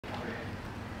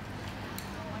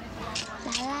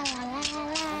So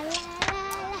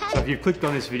if you've clicked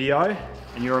on this video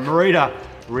and you're a Merida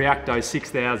Reacto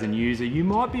 6000 user, you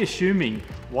might be assuming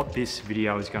what this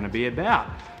video is going to be about.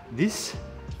 This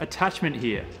attachment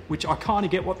here, which I kind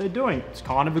of get what they're doing. It's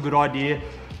kind of a good idea,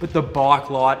 but the bike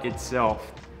light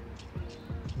itself.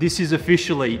 This is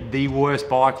officially the worst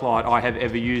bike light I have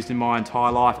ever used in my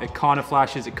entire life. It kind of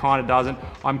flashes, it kind of doesn't.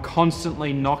 I'm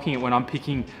constantly knocking it when I'm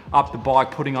picking up the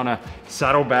bike, putting on a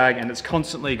saddlebag, and it's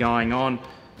constantly going on.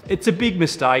 It's a big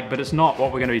mistake, but it's not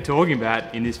what we're going to be talking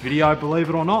about in this video, believe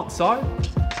it or not. So,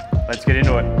 let's get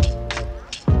into it.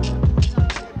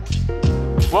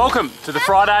 Welcome to the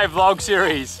Friday vlog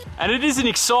series. And it is an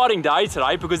exciting day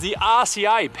today because the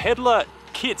RCA peddler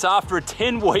kits, after a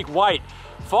 10-week wait,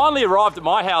 finally arrived at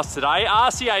my house today.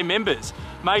 RCA members,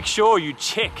 make sure you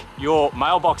check your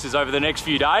mailboxes over the next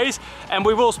few days, and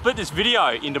we will split this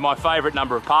video into my favorite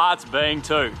number of parts, being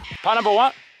two. Part number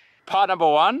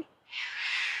one.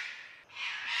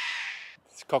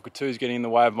 This cockatoo's getting in the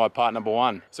way of my part number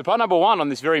one. So part number one on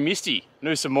this very misty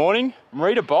Noosa morning,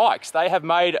 Merida Bikes, they have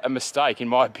made a mistake, in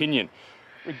my opinion,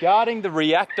 regarding the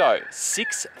Reacto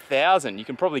 6000. You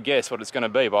can probably guess what it's going to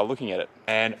be by looking at it.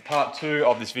 And part two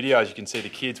of this video, as you can see the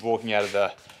kids walking out of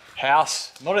the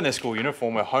house, not in their school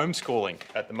uniform, we're homeschooling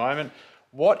at the moment.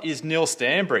 What is Neil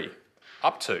Stanbury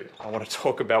up to? I want to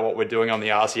talk about what we're doing on the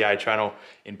RCA channel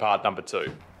in part number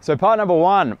two. So part number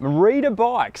one, Merida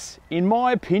Bikes, in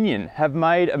my opinion, have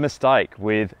made a mistake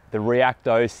with the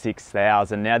Reacto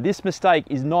 6000. Now this mistake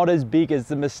is not as big as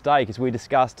the mistake as we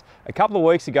discussed a couple of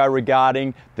weeks ago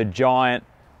regarding the Giant,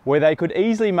 where they could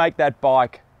easily make that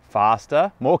bike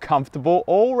faster, more comfortable,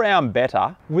 all round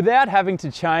better, without having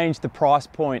to change the price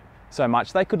point so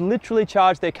much. They could literally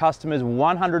charge their customers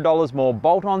 $100 more,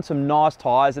 bolt on some nice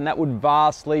tires, and that would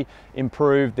vastly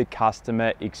improve the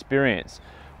customer experience.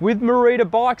 With Merida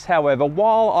Bikes, however,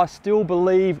 while I still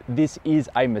believe this is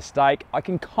a mistake, I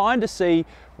can kind of see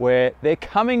where they're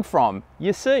coming from.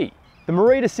 You see, the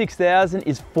Merida 6000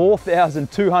 is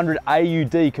 4,200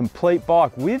 AUD complete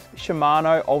bike with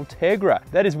Shimano Ultegra.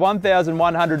 That is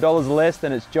 $1,100 less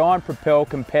than its Giant Propel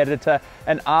competitor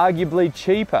and arguably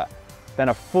cheaper than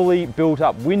a fully built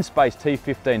up Winspace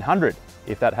T1500.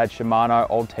 If that had Shimano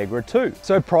Ultegra too.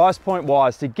 So price point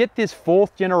wise, to get this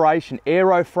 4th generation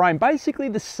aero frame, basically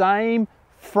the same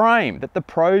frame that the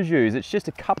pros use, it's just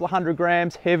a couple of 100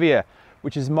 grams heavier,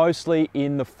 which is mostly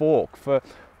in the fork. For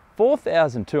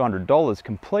 $4,200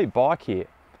 complete bike here,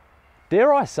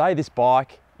 dare I say this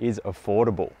bike is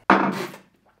affordable.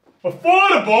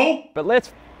 Affordable? But let's,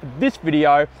 for this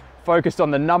video, focus on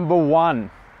the number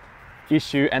one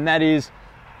issue, and that is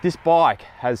this bike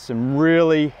has some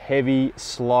really heavy,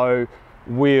 slow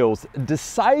wheels,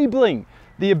 disabling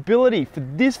the ability for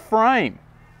this frame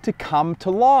to come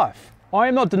to life. I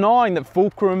am not denying that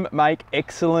Fulcrum make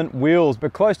excellent wheels,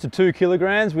 but close to 2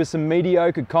 kilograms with some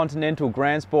mediocre Continental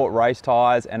Grand Sport race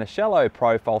tyres and a shallow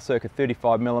profile circa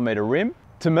 35mm rim.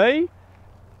 To me,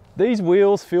 these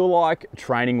wheels feel like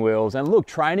training wheels. And look,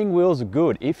 training wheels are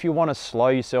good if you want to slow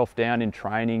yourself down in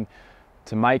training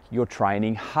to make your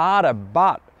training harder,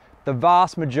 but the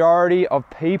vast majority of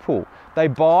people, they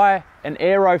buy an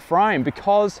aero frame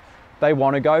because they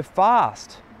want to go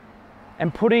fast.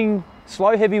 And putting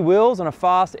slow heavy wheels on a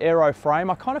fast aero frame,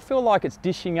 I kind of feel like it's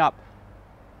dishing up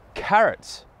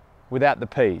carrots without the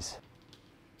peas.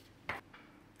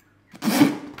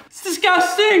 It's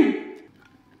disgusting!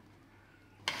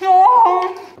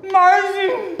 Oh,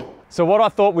 amazing! So what I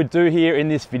thought we'd do here in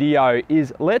this video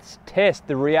is let's test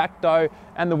the Reacto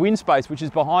and the Winspace, which is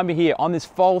behind me here, on this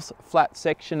false flat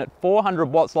section at 400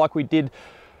 watts like we did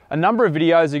a number of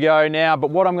videos ago now.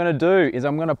 But what I'm going to do is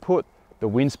I'm going to put the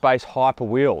Winspace Hyper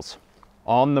wheels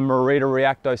on the Merida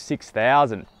Reacto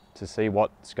 6000 to see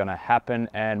what's going to happen.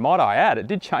 And might I add, it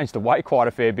did change the weight quite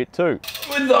a fair bit too.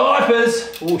 With the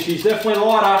Hypers, oh, she's definitely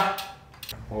lighter.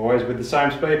 Always with the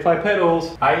same speed plate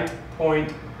pedals.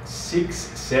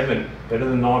 8.67, better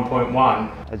than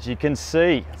 9.1. As you can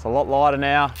see, it's a lot lighter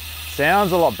now.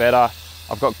 Sounds a lot better.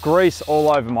 I've got grease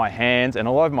all over my hands and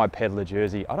all over my peddler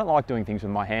jersey. I don't like doing things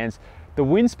with my hands. The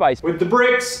Winspace with the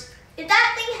bricks. Is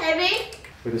that thing heavy?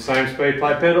 With the same speed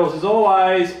plate pedals as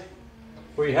always,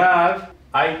 we have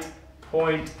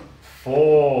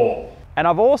 8.4. And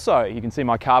I've also, you can see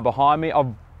my car behind me,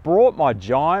 I've brought my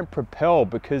Giant Propel,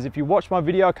 because if you watched my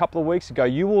video a couple of weeks ago,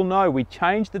 you will know we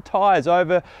changed the tyres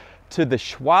over to the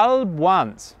Schwalbe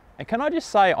ones. And can I just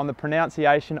say on the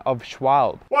pronunciation of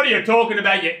Schwalbe? What are you talking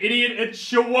about, you idiot? It's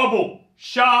Schwabble.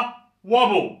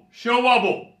 Schwabble.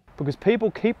 Schwabble. Because people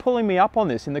keep pulling me up on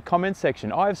this in the comment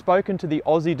section. I have spoken to the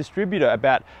Aussie distributor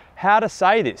about how to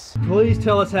say this. Please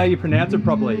tell us how you pronounce it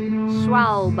properly.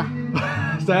 Schwalbe.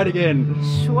 Say it again.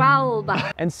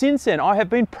 Schwalbe. And since then, I have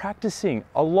been practicing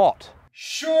a lot.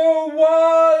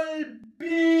 Schwalbe.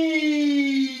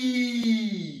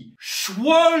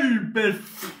 Schwalbe.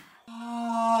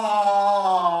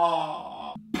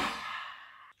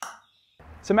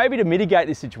 So maybe to mitigate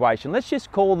this situation, let's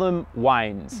just call them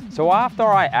Waynes. So after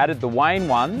I added the Wayne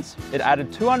ones, it added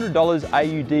 $200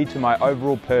 AUD to my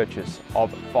overall purchase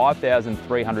of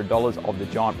 $5,300 of the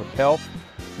giant Propel,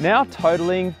 now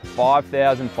totaling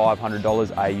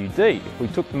 $5,500 AUD. If we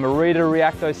took the Merida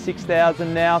Reacto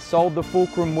 6000 now, sold the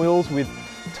fulcrum wheels with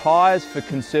tyres for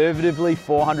conservatively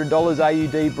 $400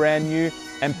 AUD brand new,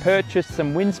 and purchased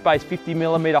some Winspace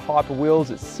 50mm Hyper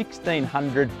wheels at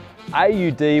 $1,600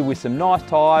 AUD with some nice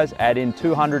tyres, add in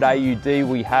 $200 AUD,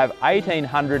 we have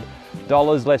 $1,800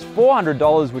 less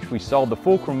 $400 which we sold the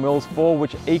fulcrum wheels for,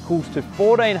 which equals to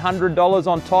 $1,400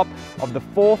 on top of the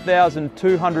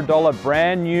 $4,200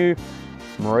 brand new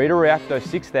Merida Reacto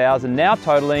 6000, now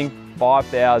totaling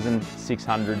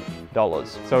 $5,600.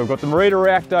 So we've got the Merida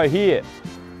Reacto here,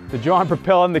 the giant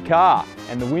Propel in the car,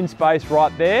 and the Winspace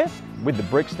right there with the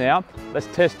bricks now. Let's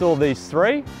test all these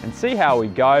three and see how we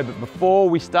go. But before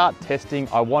we start testing,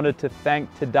 I wanted to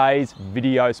thank today's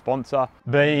video sponsor,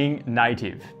 being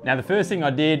Native. Now, the first thing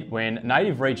I did when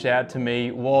Native reached out to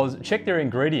me was check their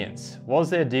ingredients. Was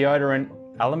their deodorant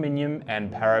aluminium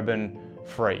and paraben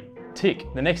free? Tick.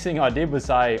 The next thing I did was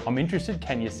say, I'm interested,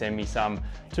 can you send me some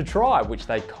to try, which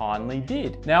they kindly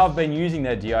did. Now I've been using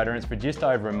their deodorants for just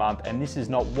over a month, and this is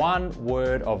not one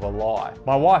word of a lie.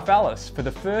 My wife Alice, for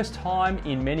the first time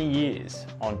in many years,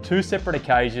 on 2 separate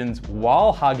occasions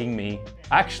while hugging me,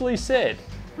 actually said,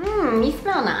 You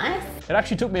smell nice. it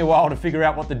actually took me a while to figure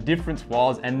out what the difference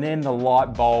was, and then the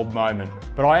light bulb moment.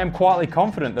 But I am quietly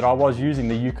confident that I was using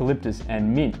the eucalyptus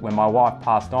and mint when my wife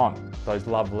passed on those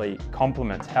lovely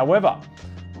compliments. However,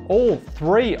 all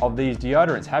 3 of these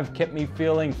deodorants have kept me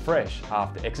feeling fresh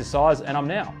after exercise, and I'm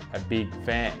now a big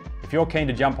fan. If you're keen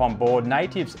to jump on board,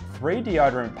 Native's 3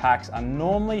 deodorant packs are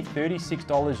normally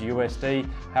 $36 USD.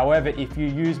 However, if you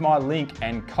use my link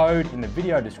and code in the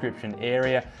video description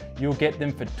area, you'll get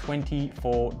them for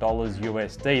 $24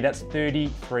 USD. That's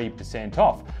 33%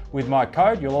 off. With my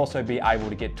code, you'll also be able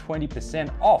to get 20%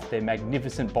 off their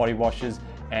magnificent body washes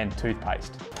and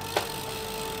toothpaste.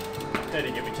 Need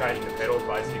to get me changing the pedals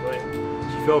basically.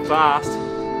 You feel fast.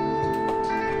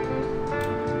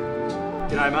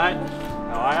 G'day mate,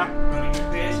 how are ya? Running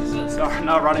repairs, is it? Sorry,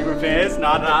 no running repairs.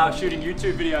 No, shooting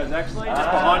YouTube videos actually. Just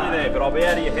behind you there, but I'll be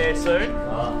out of your hair soon.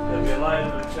 It'll be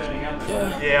later than turning up.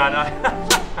 Yeah, I know.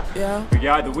 Here we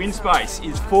go, the Winspace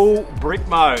is full brick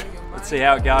mode. Let's see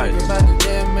how it goes.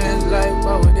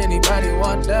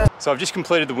 So I've just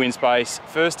completed the Winspace.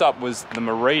 First up was the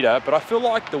Merida, but I feel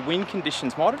like the wind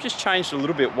conditions might have just changed a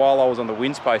little bit while I was on the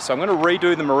Winspace. So I'm gonna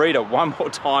redo the Merida one more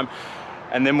time,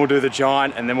 and then we'll do the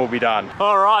Giant, and then we'll be done.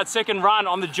 All right, second run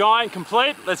on the Giant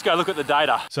complete. Let's go look at the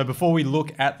data. So before we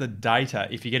look at the data,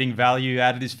 if you're getting value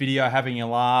out of this video, having a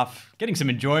laugh, getting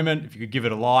some enjoyment, if you could give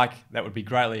it a like, that would be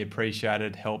greatly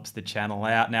appreciated, helps the channel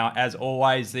out. Now, as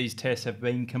always, these tests have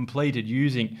been completed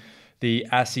using the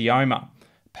Asioma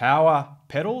power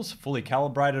pedals, fully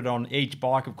calibrated on each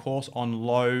bike, of course, on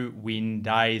low wind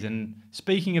days. And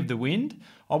speaking of the wind,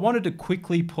 I wanted to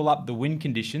quickly pull up the wind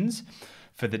conditions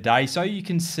for the day so you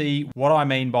can see what I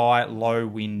mean by low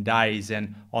wind days.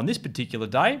 And on this particular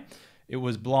day, it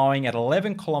was blowing at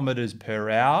 11 kilometers per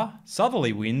hour,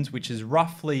 southerly winds, which is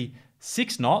roughly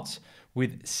 6 knots,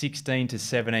 with 16 to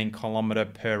 17 kilometer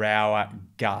per hour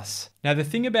gusts. Now, the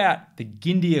thing about the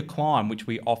Gindia climb, which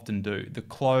we often do, the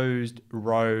closed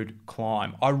road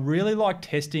climb, I really like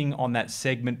testing on that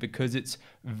segment because it's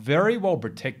very well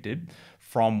protected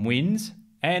from winds.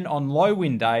 And on low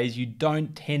wind days, you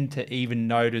don't tend to even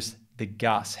notice the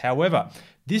gusts. However,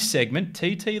 this segment,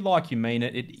 TT like you mean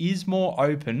it, it is more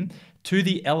open to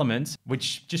the elements,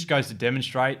 which just goes to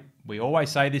demonstrate, we always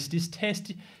say this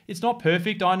test, it's not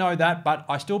perfect, I know that, but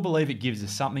I still believe it gives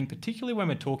us something, particularly when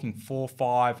we're talking 4,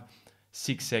 5,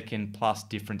 6 second plus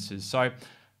differences. So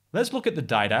let's look at the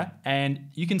data, and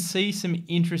you can see some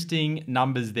interesting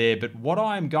numbers there, but what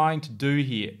I'm going to do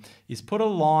here is put a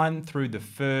line through the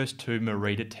first 2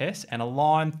 Merida tests and a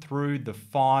line through the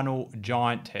final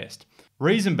Giant test.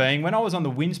 Reason being, when I was on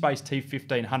the Winspace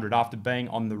T1500 after being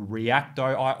on the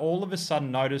Reacto, I all of a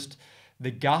sudden noticed the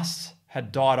gusts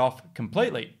had died off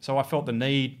completely. So I felt the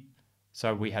need,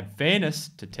 so we had fairness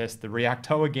to test the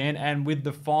Reacto again, and with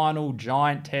the final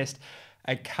Giant test,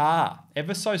 a car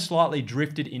ever so slightly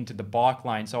drifted into the bike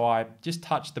lane. So I just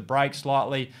touched the brake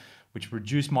slightly, which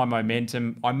reduced my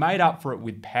momentum. I made up for it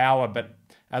with power, but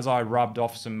as I rubbed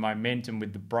off some momentum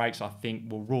with the brakes, I think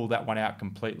we'll rule that one out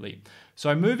completely.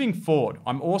 So moving forward,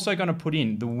 I'm also going to put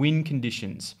in the wind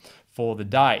conditions for the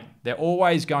day. They're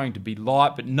always going to be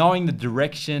light, but knowing the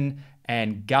direction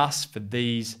and gusts for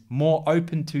these more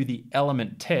open to the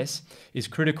element tests is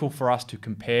critical for us to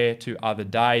compare to other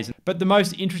days. But the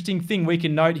most interesting thing we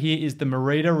can note here is the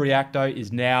Merida Reacto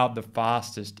is now the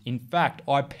fastest. In fact,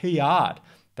 I PR'd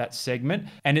that segment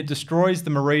and it destroys the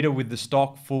Merida with the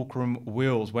stock fulcrum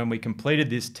wheels when we completed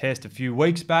this test a few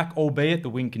weeks back, albeit the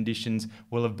wind conditions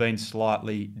will have been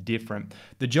slightly different.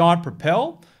 The giant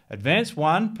Propel Advanced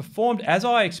 1 performed as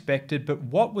I expected, but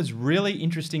what was really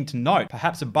interesting to note,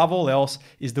 perhaps above all else,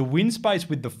 is the Winspace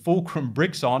with the fulcrum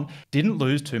bricks on didn't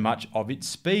lose too much of its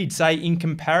speed, say in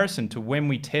comparison to when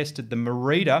we tested the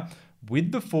Merida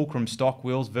with the fulcrum stock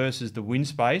wheels versus the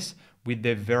Winspace with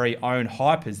their very own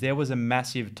Hypers. There was a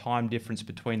massive time difference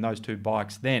between those two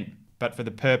bikes then. But for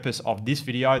the purpose of this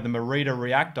video, the Merida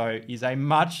Reacto is a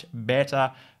much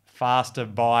better, faster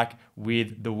bike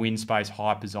with the Winspace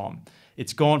Hypers on.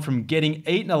 It's gone from getting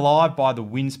eaten alive by the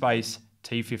Winspace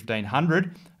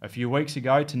T1500 a few weeks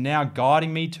ago to now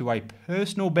guiding me to a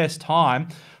personal best time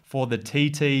for the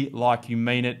TT Like You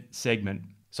Mean It segment.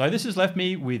 So this has left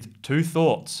me with two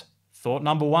thoughts. Thought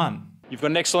number one. You've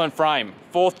got an excellent frame,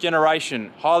 4th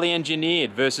generation, highly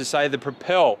engineered versus say the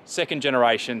Propel 2nd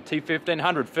generation,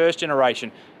 T1500 1st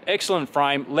generation. Excellent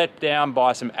frame, let down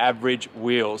by some average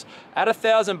wheels. Add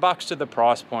 $1,000 to the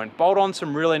price point, bolt on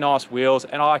some really nice wheels,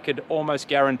 and I could almost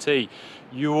guarantee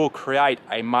you will create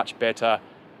a much better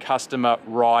customer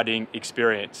riding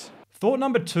experience. Thought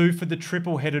number two for the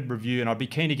triple-headed review, and I'd be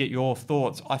keen to get your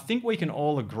thoughts. I think we can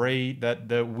all agree that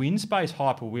the Winspace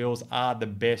Hyper wheels are the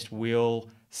best wheel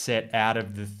set out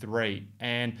of the three.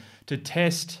 And to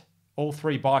test all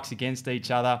three bikes against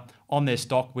each other on their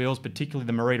stock wheels, particularly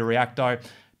the Merida Reacto,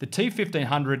 the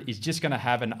T1500 is just going to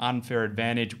have an unfair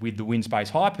advantage with the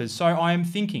Winspace Hypers. So I am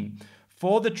thinking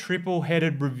for the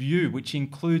triple-headed review, which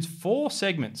includes 4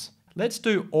 segments, let's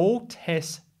do all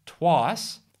tests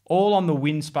twice, all on the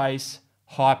Winspace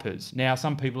Hypers. Now,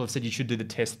 some people have said you should do the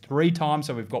test 3 times,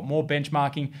 so we've got more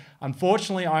benchmarking.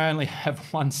 Unfortunately, I only have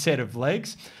 1 set of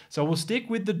legs, so we'll stick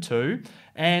with the 2.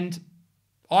 And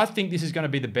I think this is going to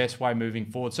be the best way moving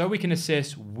forward, so we can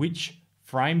assess which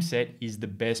frame set is the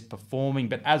best performing.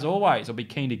 But as always, I'll be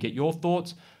keen to get your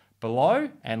thoughts below,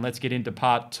 and let's get into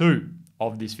part 2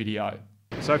 of this video.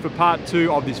 So for part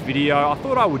 2 of this video, I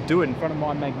thought I would do it in front of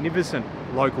my magnificent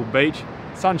local beach,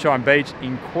 Sunshine Beach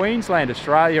in Queensland,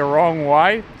 Australia. Wrong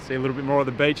way. See a little bit more of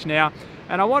the beach now.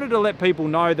 And I wanted to let people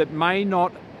know that may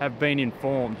not have been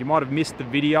informed. You might have missed the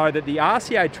video that the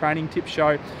RCA Training Tip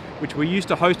Show, which we used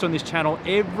to host on this channel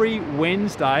every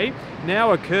Wednesday,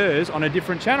 now occurs on a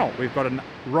different channel. We've got a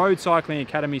Road Cycling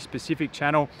Academy specific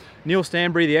channel. Neil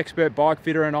Stanbury, the expert bike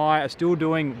fitter, and I are still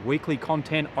doing weekly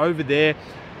content over there.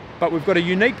 But we've got a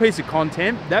unique piece of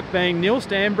content, that being Neil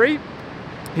Stanbury.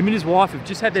 Him and his wife have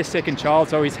just had their 2nd child,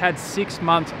 so he's had 6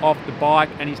 months off the bike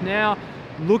and he's now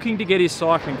looking to get his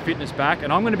cycling fitness back,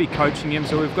 and I'm going to be coaching him.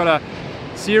 So we've got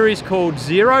a series called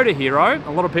Zero to Hero.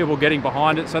 A lot of people are getting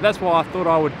behind it, so that's why I thought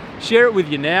I would share it with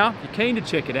you now. If you're keen to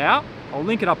check it out, I'll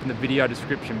link it up in the video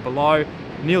description below.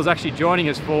 Neil's actually joining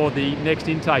us for the next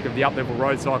intake of the up-level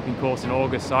road cycling course in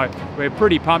August, so we're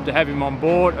pretty pumped to have him on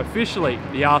board officially,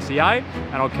 the RCA,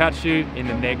 and I'll catch you in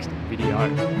the next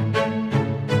video.